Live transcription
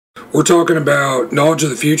We're talking about knowledge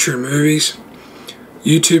of the future in movies,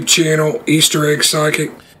 YouTube channel, Easter Egg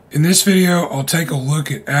Psychic. In this video, I'll take a look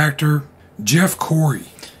at actor Jeff Corey.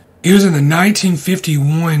 He was in the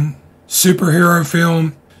 1951 superhero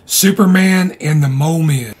film Superman and the Mole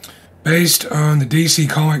Men, based on the DC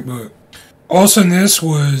comic book. Also in this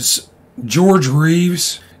was George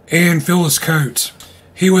Reeves and Phyllis Coates.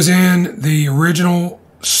 He was in the original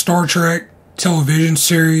Star Trek television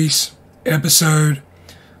series episode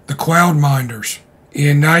The Cloudminders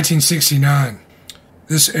in 1969.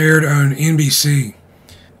 This aired on NBC.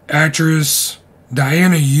 Actress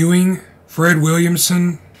Diana Ewing, Fred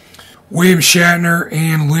Williamson, William Shatner,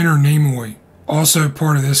 and Leonard Nimoy, also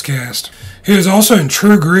part of this cast. He was also in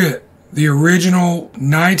True Grit, the original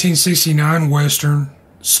 1969 Western,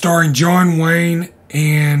 starring John Wayne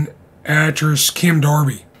and actress Kim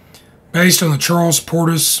Darby, based on the Charles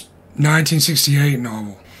Portis 1968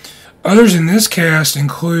 novel. Others in this cast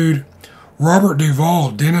include Robert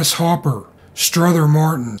Duvall, Dennis Hopper, Strother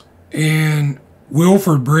Martin, and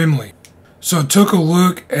Wilford Brimley. So I took a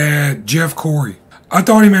look at Jeff Corey. I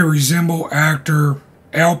thought he may resemble actor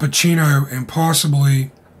Al Pacino and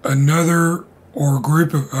possibly another or a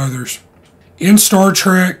group of others. In Star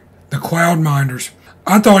Trek, The Cloudminders,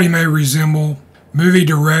 I thought he may resemble movie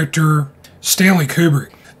director Stanley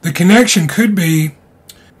Kubrick. The connection could be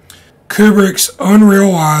Kubrick's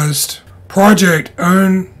Unrealized project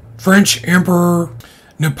on French Emperor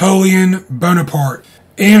Napoleon Bonaparte.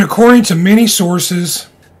 And according to many sources,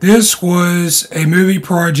 this was a movie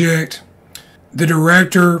project the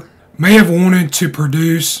director may have wanted to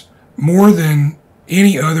produce more than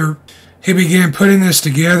any other. He began putting this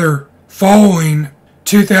together following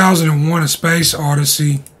 2001: A Space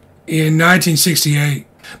Odyssey in 1968.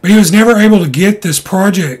 But he was never able to get this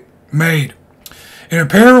project made. And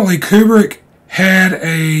apparently Kubrick had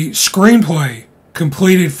a screenplay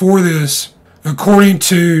completed for this. According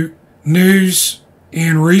to news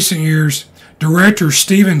in recent years, director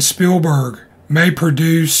Steven Spielberg may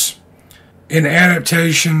produce an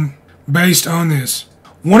adaptation based on this.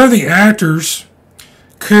 One of the actors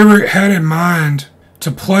Kubrick had in mind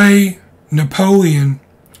to play Napoleon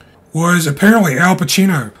was apparently Al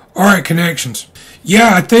Pacino. Alright, connections.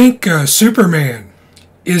 Yeah, I think Superman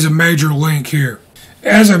is a major link here.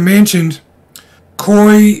 As I mentioned,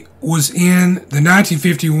 Corey was in the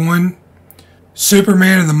 1951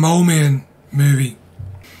 Superman and the Mole Men movie.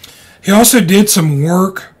 He also did some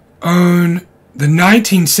work on the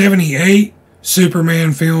 1978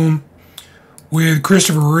 Superman film with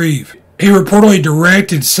Christopher Reeve. He reportedly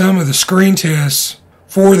directed some of the screen tests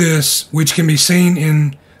for this, which can be seen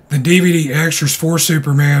in the DVD extras for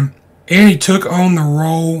Superman, and he took on the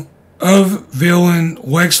role of villain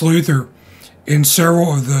Lex Luther in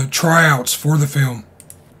several of the tryouts for the film.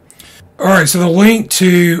 Alright, so the link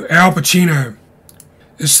to Al Pacino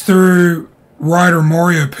is through writer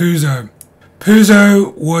Mario Puzo.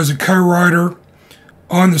 Puzo was a co-writer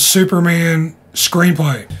on the Superman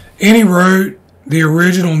screenplay, and he wrote the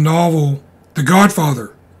original novel, The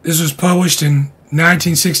Godfather. This was published in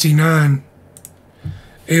 1969.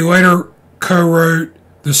 He later co-wrote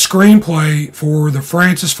the screenplay for the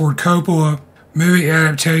Francis For Coppola movie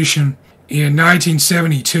adaptation in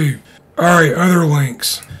 1972. Alright, other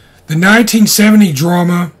links. The 1970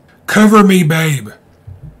 drama Cover Me Babe.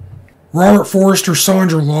 Robert Forster,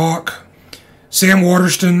 Sandra Locke, Sam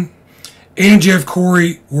Waterston, and Jeff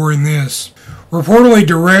Corey were in this. Reportedly,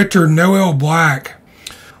 director Noel Black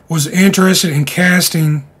was interested in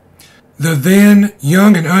casting the then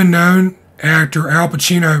young and unknown actor Al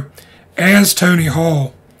Pacino as Tony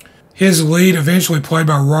Hall, his lead eventually played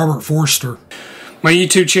by Robert Forster. My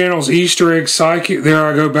YouTube channel is Easter Egg Psychic. There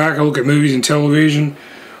I go back, I look at movies and television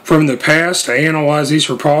from the past. I analyze these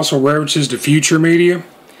for possible references to future media.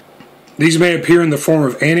 These may appear in the form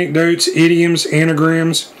of anecdotes, idioms,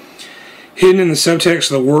 anagrams, hidden in the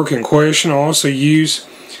subtext of the work in question. I also use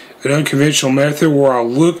an unconventional method where I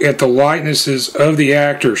look at the likenesses of the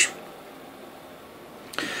actors.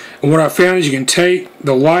 And what I found is you can take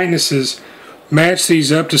the likenesses, match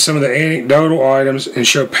these up to some of the anecdotal items, and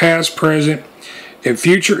show past, present, and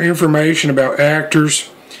future information about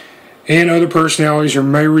actors and other personalities who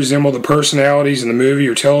may resemble the personalities in the movie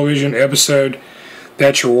or television episode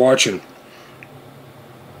that you're watching.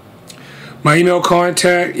 My email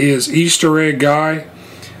contact is eastereggguy,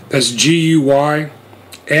 that's G-U-Y,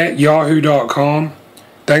 @yahoo.com.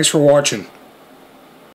 Thanks for watching.